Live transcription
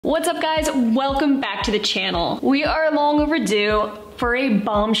What's up guys? Welcome back to the channel. We are long overdue for a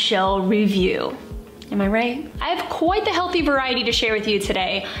Bombshell review. Am I right? I have quite the healthy variety to share with you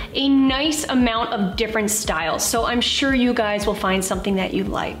today. A nice amount of different styles, so I'm sure you guys will find something that you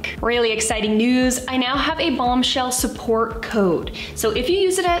like. Really exciting news, I now have a Bombshell support code. So if you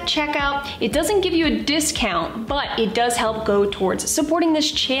use it at checkout, it doesn't give you a discount, but it does help go towards supporting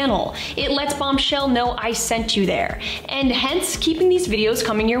this channel. It lets Bombshell know I sent you there, and hence keeping these videos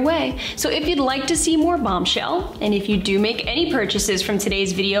coming your way. So if you'd like to see more Bombshell, and if you do make any purchases from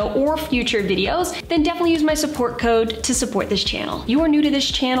today's video or future videos, then definitely use my support code to support this channel. You are new to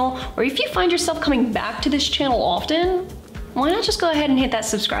this channel, or if you find yourself coming back to this channel often, why not just go ahead and hit that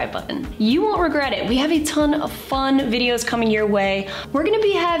subscribe button? You won't regret it. We have a ton of fun videos coming your way. We're gonna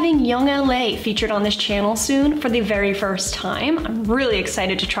be having Young LA featured on this channel soon for the very first time. I'm really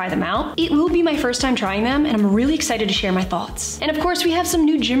excited to try them out. It will be my first time trying them, and I'm really excited to share my thoughts. And of course, we have some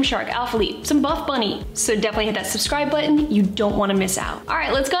new Gymshark, Alpha Leap, some Buff Bunny. So definitely hit that subscribe button. You don't wanna miss out. All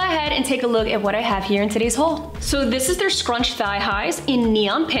right, let's go ahead and take a look at what I have here in today's haul. So this is their scrunch thigh highs in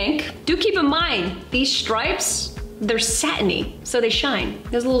neon pink. Do keep in mind, these stripes, they're satiny, so they shine.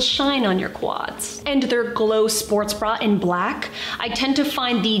 There's a little shine on your quads. And their glow sports bra in black. I tend to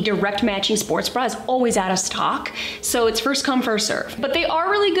find the direct matching sports bra is always out of stock, so it's first come, first serve. But they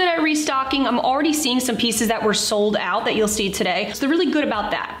are really good at restocking. I'm already seeing some pieces that were sold out that you'll see today, so they're really good about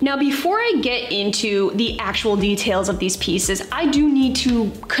that. Now, before I get into the actual details of these pieces, I do need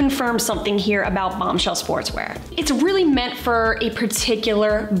to confirm something here about Bombshell Sportswear. It's really meant for a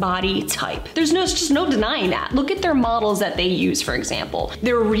particular body type. There's just no denying that. Look at their models that they use, for example.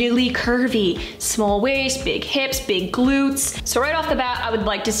 They're really curvy, small waist, big hips, big glutes. So right off the bat, I would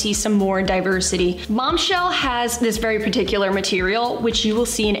like to see some more diversity. Bombshell has this very particular material, which you will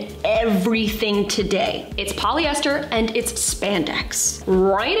see in everything today. It's polyester and it's spandex.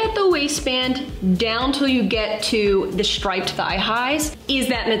 Right at the waistband, down till you get to the striped thigh highs, is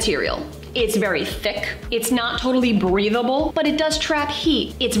that material. It's very thick. It's not totally breathable, but it does trap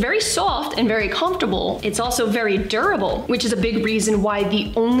heat. It's very soft and very comfortable. It's also very durable, which is a big reason why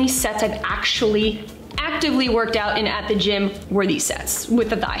the only sets I've actually actively worked out in at the gym were these sets with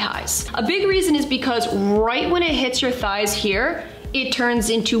the thigh highs. A big reason is because right when it hits your thighs here, it turns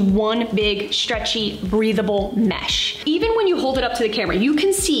into one big, stretchy, breathable mesh. Even when you hold it up to the camera, you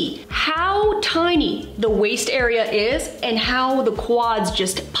can see how tiny the waist area is and how the quads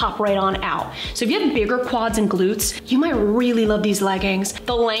just pop right on out. So if you have bigger quads and glutes, you might really love these leggings.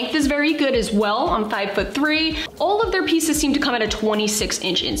 The length is very good as well. I'm 5'3". All of their pieces seem to come at a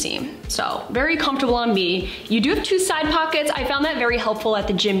 26-inch inseam. So very comfortable on me. You do have two side pockets. I found that very helpful at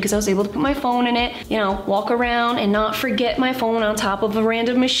the gym because I was able to put my phone in it, you know, walk around and not forget my phone on top of a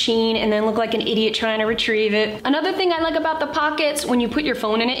random machine and then look like an idiot trying to retrieve it. Another thing I like about the pockets, when you put your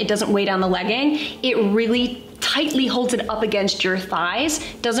phone in it, it doesn't weigh down the legging. It really tightly holds it up against your thighs.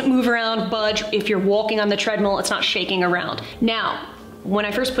 Doesn't move around, budge. If you're walking on the treadmill, it's not shaking around. Now, when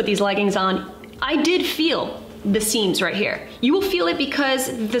I first put these leggings on, I did feel the seams right here. You will feel it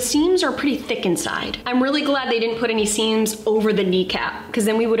because the seams are pretty thick inside. I'm really glad they didn't put any seams over the kneecap, because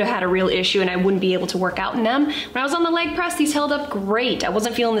then we would have had a real issue and I wouldn't be able to work out in them. When I was on the leg press, these held up great. I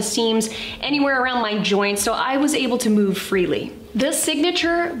wasn't feeling the seams anywhere around my joints, so I was able to move freely. The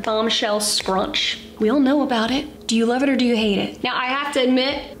signature Bombshell scrunch. We all know about it. Do you love it or do you hate it? Now I have to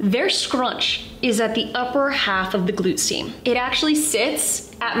admit, their scrunch is at the upper half of the glute seam. It actually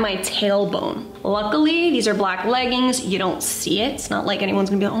sits at my tailbone. Luckily, these are black leggings. You don't see it. It's not like anyone's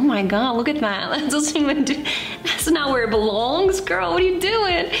gonna be like, oh my God, look at that. That doesn't even do, that's not where it belongs. Girl, what are you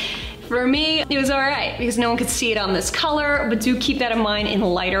doing? For me, it was all right because no one could see it on this color, but do keep that in mind in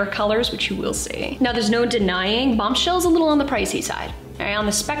lighter colors, which you will see. Now, there's no denying Bombshell's a little on the pricey side. Right, on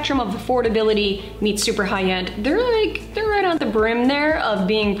the spectrum of affordability meets super high end, they're right on the brim there of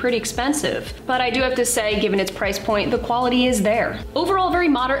being pretty expensive. But I do have to say, given its price point, the quality is there. Overall, very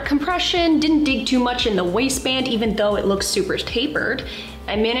moderate compression, didn't dig too much in the waistband, even though it looks super tapered.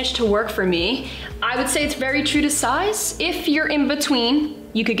 It managed to work for me. I would say it's very true to size. If you're in between,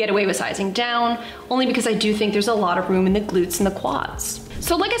 you could get away with sizing down, only because I do think there's a lot of room in the glutes and the quads.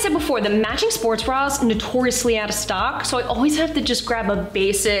 So like I said before, the matching sports bras notoriously out of stock, so I always have to just grab a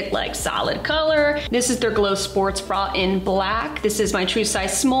basic, like, solid color. This is their glow sports bra in black. This is my true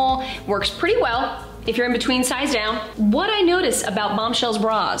size small. Works pretty well. if you're in between, size down. What I notice about Bombshell's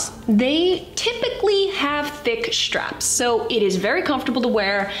bras, they typically have thick straps, so it is very comfortable to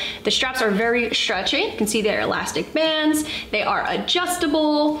wear. The straps are very stretchy. You can see they're elastic bands. They are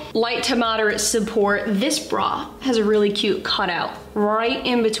adjustable, light to moderate support. This bra has a really cute cutout right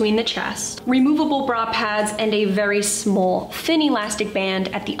in between the chest, removable bra pads, and a very small, thin elastic band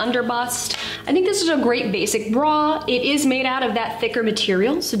at the underbust. I think this is a great basic bra. It is made out of that thicker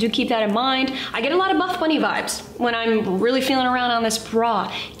material, so do keep that in mind. I get a lot of Buff Bunny vibes when I'm really feeling around on this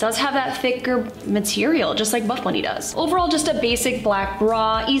bra. It does have that thicker material, just like Buff Bunny does. Overall, just a basic black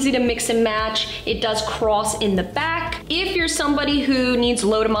bra, easy to mix and match. It does cross in the back. If you're somebody who needs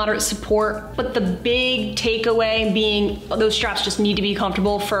low to moderate support, but the big takeaway being those straps just need to be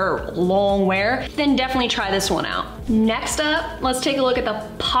comfortable for long wear, then definitely try this one out. Next up, let's take a look at the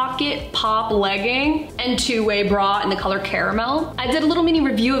Pocket Pop legging and two-way bra in the color caramel. I did a little mini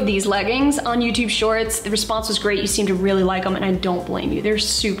review of these leggings on YouTube Shorts. The response was great. You seem to really like them, and I don't blame you. They're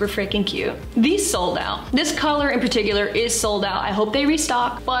super freaking cute. These sold out. This color in particular is sold out. I hope they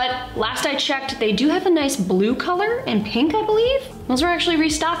restock, but last I checked, they do have a nice blue color and pink, I believe. Those were actually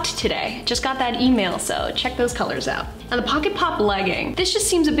restocked today. Just got that email, so check those colors out. Now the Pocket Pop legging, this just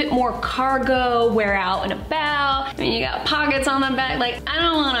seems a bit more cargo, wear out and about. I mean, you got pockets on the back. Like, I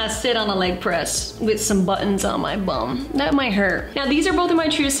don't wanna sit on a leg press with some buttons on my bum. That might hurt. Now these are both in my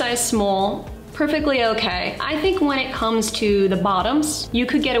true size small. Perfectly okay. I think when it comes to the bottoms, you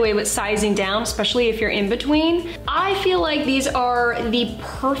could get away with sizing down, especially if you're in between. I feel like these are the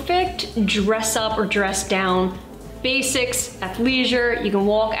perfect dress up or dress down basics, athleisure. You can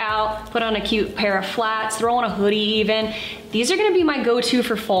walk out, put on a cute pair of flats, throw on a hoodie even. These are gonna be my go-to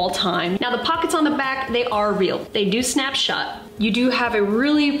for fall time. Now the pockets on the back, they are real. They do snap shut. You do have a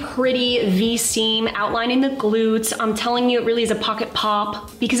really pretty V-seam outlining the glutes. I'm telling you, it really is a pocket pop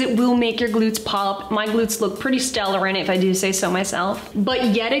because it will make your glutes pop. My glutes look pretty stellar in it, if I do say so myself.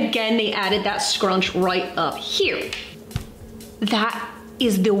 But yet again, they added that scrunch right up here. That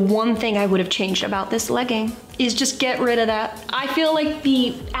is the one thing I would have changed about this legging, is just get rid of that. I feel like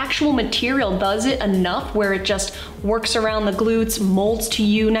the actual material does it enough where it just works around the glutes, molds to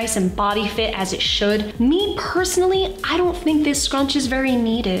you, nice and body fit as it should. Me personally, I don't think this scrunch is very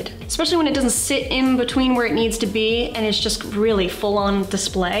needed, especially when it doesn't sit in between where it needs to be and it's just really full on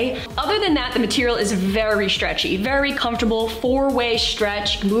display. Other than that, the material is very stretchy, very comfortable, four-way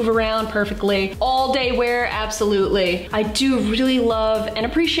stretch, you can move around perfectly. All day wear, absolutely. I do really love and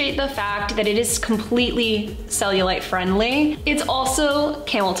appreciate the fact that it is completely cellulite friendly. It's also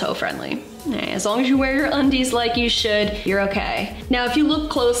camel toe friendly. As long as you wear your undies like you should, you're okay. Now, if you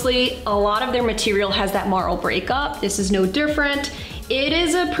look closely, a lot of their material has that marl breakup. This is no different. It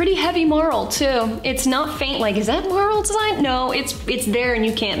is a pretty heavy marl too. It's not faint, like, is that marl design? No, it's there and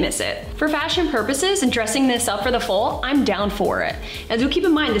you can't miss it. For fashion purposes and dressing this up for the fall, I'm down for it. Now do keep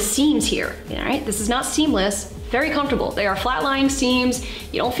in mind the seams here, all right? This is not seamless. Very comfortable. They are flat-lying seams.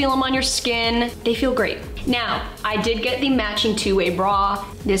 You don't feel them on your skin. They feel great. Now, I did get the matching two-way bra.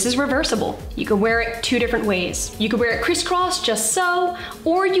 This is reversible. You can wear it two different ways. You could wear it crisscross, just so,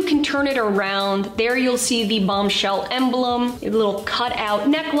 or you can turn it around. There you'll see the Bombshell emblem, a little cut-out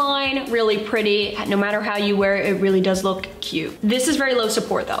neckline, really pretty. No matter how you wear it, it really does look cute. This is very low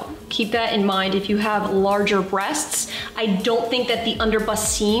support though. Keep that in mind if you have larger breasts. I don't think that the underbust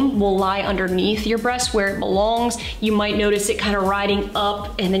seam will lie underneath your breast where it belongs. You might notice it kind of riding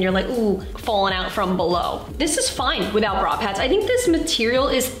up and then you're like, ooh, falling out from below. This is fine without bra pads. I think this material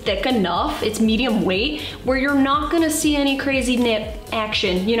is thick enough, it's medium weight, where you're not gonna see any crazy nip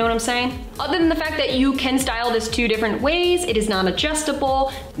action, you know what I'm saying? Other than the fact that you can style this two different ways, it is not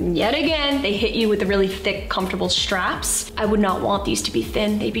adjustable. Yet again, they hit you with the really thick, comfortable straps. I would not want these to be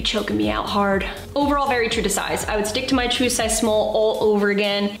thin. They'd be choking me out hard. Overall, very true to size. I would stick to my true size small all over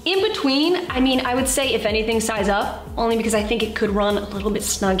again. In between, I mean, I would say if anything, size up, only because I think it could run a little bit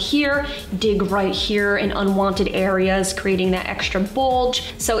snug here, dig right here in unwanted areas, creating that extra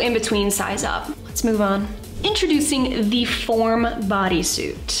bulge. So in between, size up. Let's move on. Introducing the Form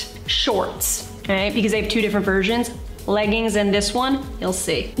bodysuit. Shorts, okay? Because they have two different versions. Leggings and this one, you'll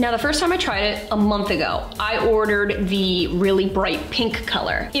see. Now, the first time I tried it a month ago, I ordered the really bright pink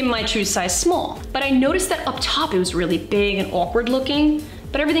color in my true size small. But I noticed that up top it was really big and awkward looking.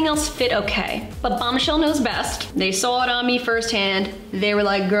 but everything else fit okay. But Bombshell knows best. They saw it on me firsthand. They were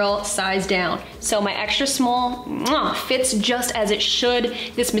like, girl, size down. So my extra small fits just as it should.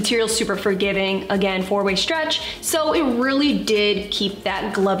 This material's super forgiving. Again, 4-way stretch. So it really did keep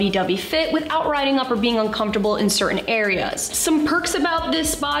that glovey-dovey fit without riding up or being uncomfortable in certain areas. Some perks about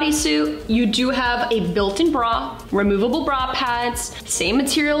this bodysuit: you do have a built-in bra, removable bra pads, same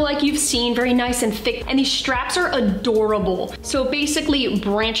material like you've seen, very nice and thick, and these straps are adorable. So it basically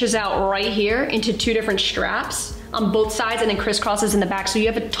branches out right here into 2 different straps on both sides and then crisscrosses in the back. So you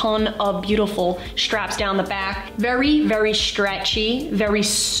have a ton of beautiful straps down the back. Very, very stretchy, very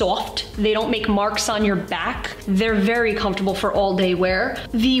soft. They don't make marks on your back. They're very comfortable for all day wear.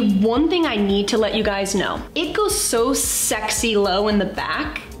 The one thing I need to let you guys know, it goes so sexy low in the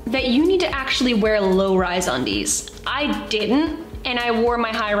back that you need to actually wear low-rise undies. I didn't, and I wore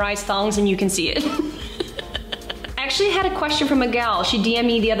my high-rise thongs and you can see it. I actually had a question from a gal. She DM'd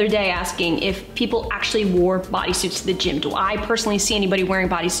me the other day asking if people actually wore bodysuits to the gym. Do I personally see anybody wearing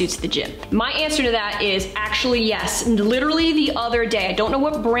bodysuits to the gym? My answer to that is actually yes. And literally the other day, I don't know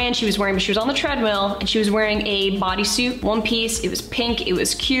what brand she was wearing, but she was on the treadmill and she was wearing a bodysuit, one piece. It was pink, it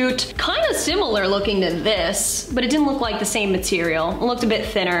was cute. Kind of similar looking to this, but it didn't look like the same material. It looked a bit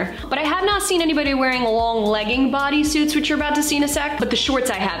thinner. But I have not seen anybody wearing long legging bodysuits, which you're about to see in a sec, but the shorts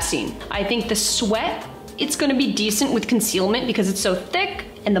I have seen. I think the sweat, it's gonna be decent with concealment because it's so thick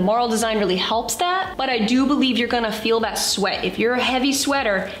and the marl design really helps that. But I do believe you're gonna feel that sweat. If you're a heavy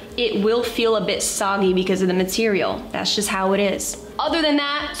sweater, it will feel a bit soggy because of the material. That's just how it is. Other than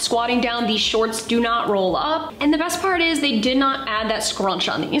that, squatting down, these shorts do not roll up. And the best part is they did not add that scrunch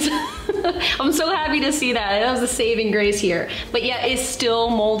on these. I'm so happy to see that. That was a saving grace here. But yeah, it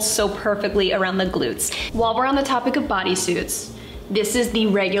still molds so perfectly around the glutes. While we're on the topic of bodysuits, this is the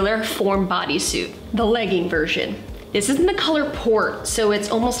regular form bodysuit, the legging version. This is in the color Port, so it's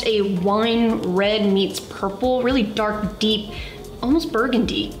almost a wine red meets purple, really dark, deep, almost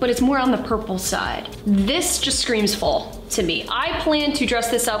burgundy, but it's more on the purple side. This just screams fall to me. I plan to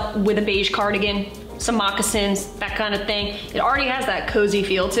dress this up with a beige cardigan, some moccasins, that kind of thing. It already has that cozy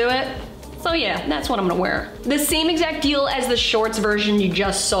feel to it. So yeah, that's what I'm gonna wear. The same exact deal as the shorts version you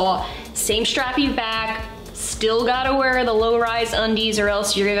just saw. Same strappy back, still gotta wear the low-rise undies or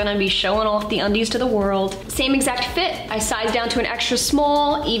else you're gonna be showing off the undies to the world. Same exact fit. I sized down to an extra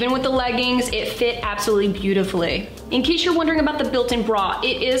small. Even with the leggings, it fit absolutely beautifully. In case you're wondering about the built-in bra,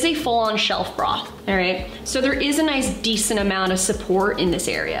 it is a full-on shelf bra, all right? So there is a nice decent amount of support in this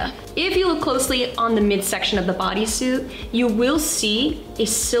area. If you look closely on the midsection of the bodysuit, you will see a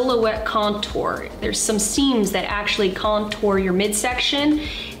silhouette contour. There's some seams that actually contour your midsection,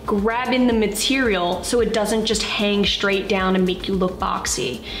 grabbing the material so it doesn't just hang straight down and make you look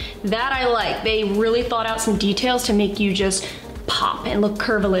boxy. That I like. They really thought out some details to make you just pop and look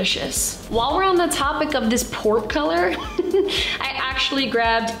curvilicious. While we're on the topic of this Port color, I actually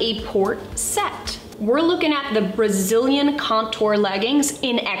grabbed a Port set. We're looking at the Brazilian contour leggings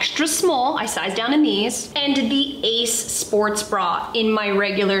in extra small, I sized down in these, and the Ace sports bra in my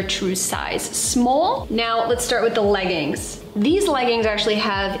regular true size small. Now let's start with the leggings. These leggings actually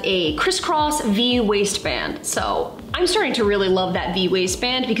have a crisscross V waistband. So I'm starting to really love that V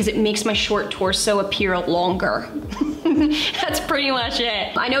waistband because it makes my short torso appear longer. That's pretty much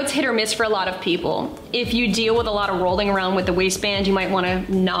it. I know it's hit or miss for a lot of people. If you deal with a lot of rolling around with the waistband, you might want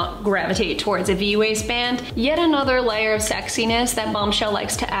to not gravitate towards a V waistband. Yet another layer of sexiness that Bombshell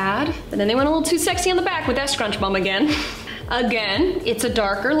likes to add. But then they went a little too sexy on the back with that scrunch bum again. Again, it's a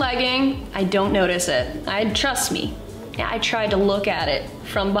darker legging. I don't notice it. Trust me. I tried to look at it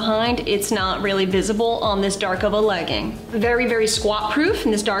from behind. It's not really visible on this dark of a legging. Very, very squat proof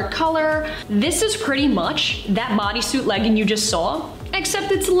in this dark color. This is pretty much that bodysuit legging you just saw,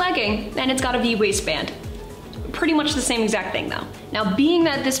 except it's a legging and it's got a V waistband. Pretty much the same exact thing though. Now, being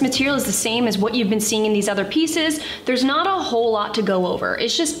that this material is the same as what you've been seeing in these other pieces, there's not a whole lot to go over.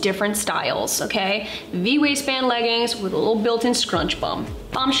 It's just different styles, okay? V waistband leggings with a little built-in scrunch bum.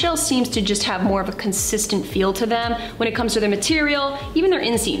 Bombshell seems to just have more of a consistent feel to them when it comes to their material, even their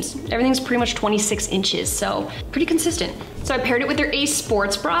inseams. Everything's pretty much 26 inches, so pretty consistent. So I paired it with their Ace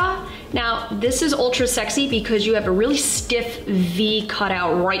sports bra. Now, this is ultra sexy because you have a really stiff V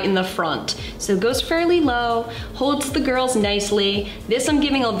cutout right in the front. So it goes fairly low, holds the girls nicely. This I'm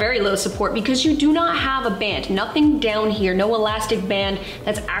giving a very low support because you do not have a band, nothing down here, no elastic band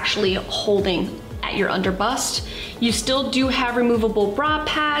that's actually holding at your underbust. You still do have removable bra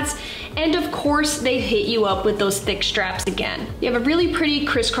pads, and of course they hit you up with those thick straps again. You have a really pretty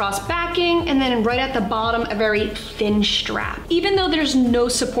crisscross backing, and then right at the bottom a very thin strap. Even though there's no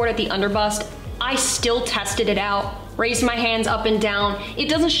support at the underbust, I still tested it out. raised my hands up and down. It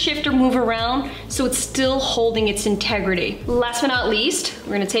doesn't shift or move around, so it's still holding its integrity. Last but not least,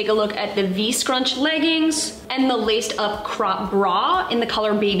 we're gonna take a look at the V-scrunch leggings and the laced up crop bra in the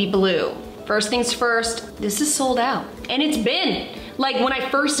color baby blue. First things first, this is sold out. And it's been. Like when I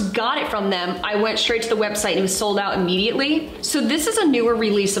first got it from them, I went straight to the website and it was sold out immediately. So this is a newer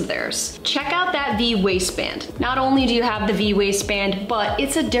release of theirs. Check out that V waistband. Not only do you have the V waistband, but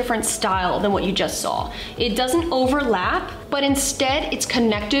it's a different style than what you just saw. It doesn't overlap, but instead it's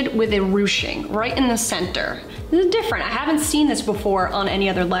connected with a ruching right in the center. This is different. I haven't seen this before on any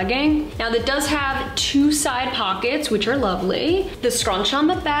other legging. Now that does have 2 side pockets, which are lovely. The scrunch on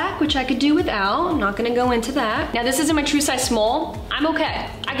the back, which I could do without. I'm not gonna go into that. Now this isn't my true size small. I'm okay.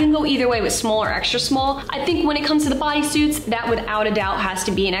 I can go either way with small or extra small. I think when it comes to the bodysuits, that without a doubt has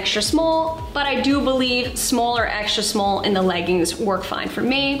to be an extra small, but I do believe small or extra small in the leggings work fine for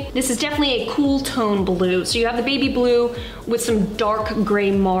me. This is definitely a cool tone blue. So you have the baby blue with some dark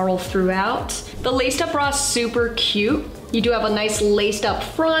gray marl throughout. The laced up bra is super cute. You do have a nice laced up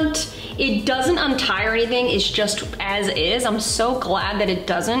front. It doesn't untie or anything, it's just as is. I'm so glad that it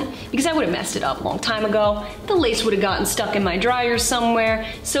doesn't, because I would have messed it up a long time ago. The lace would have gotten stuck in my dryer somewhere.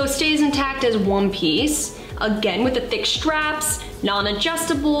 So it stays intact as one piece. Again, with the thick straps,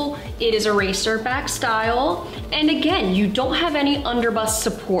 non-adjustable, it is a racer back style. And again, you don't have any underbust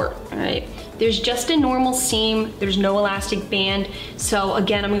support, all right? There's just a normal seam, there's no elastic band. So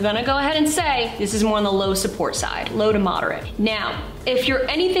again, I'm gonna go ahead and say, this is more on the low support side, low to moderate. Now, if you're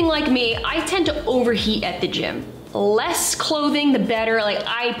anything like me, I tend to overheat at the gym. Less clothing, the better. Like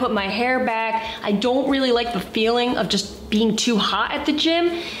I put my hair back. I don't really like the feeling of just being too hot at the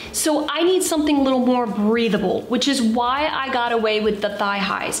gym. So I need something a little more breathable, which is why I got away with the thigh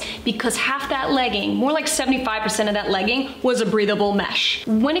highs, because half that legging, more like 75% of that legging was a breathable mesh.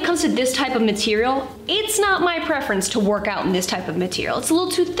 When it comes to this type of material, it's not my preference to work out in this type of material. It's a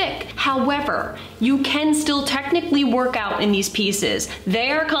little too thick. However, you can still technically work out in these pieces.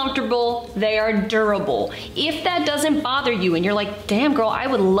 They are comfortable, they are durable. If that doesn't bother you and you're like, damn girl, I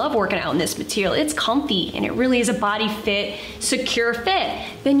would love working out in this material. It's comfy and it really is a body fit, secure fit.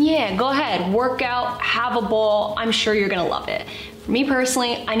 Then yeah, go ahead, work out, have a ball. I'm sure you're gonna love it. For me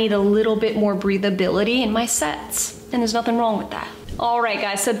personally, I need a little bit more breathability in my sets, and there's nothing wrong with that. All right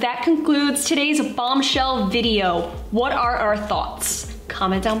guys, so that concludes today's bombshell video. What are our thoughts?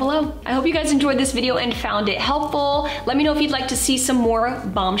 Comment down below. I hope you guys enjoyed this video and found it helpful. Let me know if you'd like to see some more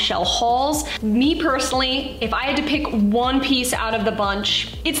bombshell hauls. Me personally, if I had to pick one piece out of the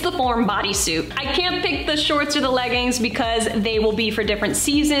bunch, it's the form bodysuit. I can't pick the shorts or the leggings because they will be for different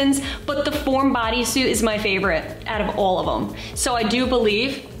seasons, but the form bodysuit is my favorite out of all of them. So I do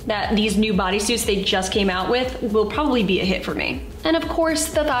believe that these new bodysuits they just came out with will probably be a hit for me. And of course,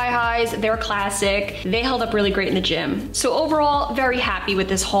 the thigh highs, they're classic. They held up really great in the gym. So overall, very happy with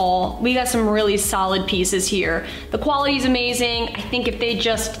this haul. We got some really solid pieces here. The quality is amazing. I think if they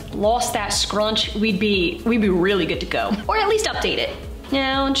just lost that scrunch, we'd be really good to go. Or at least update it.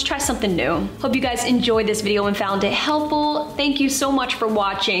 Now, just try something new. Hope you guys enjoyed this video and found it helpful. Thank you so much for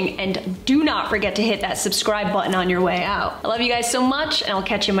watching, and do not forget to hit that subscribe button on your way out. I love you guys so much, and I'll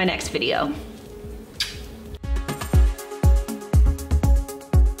catch you in my next video.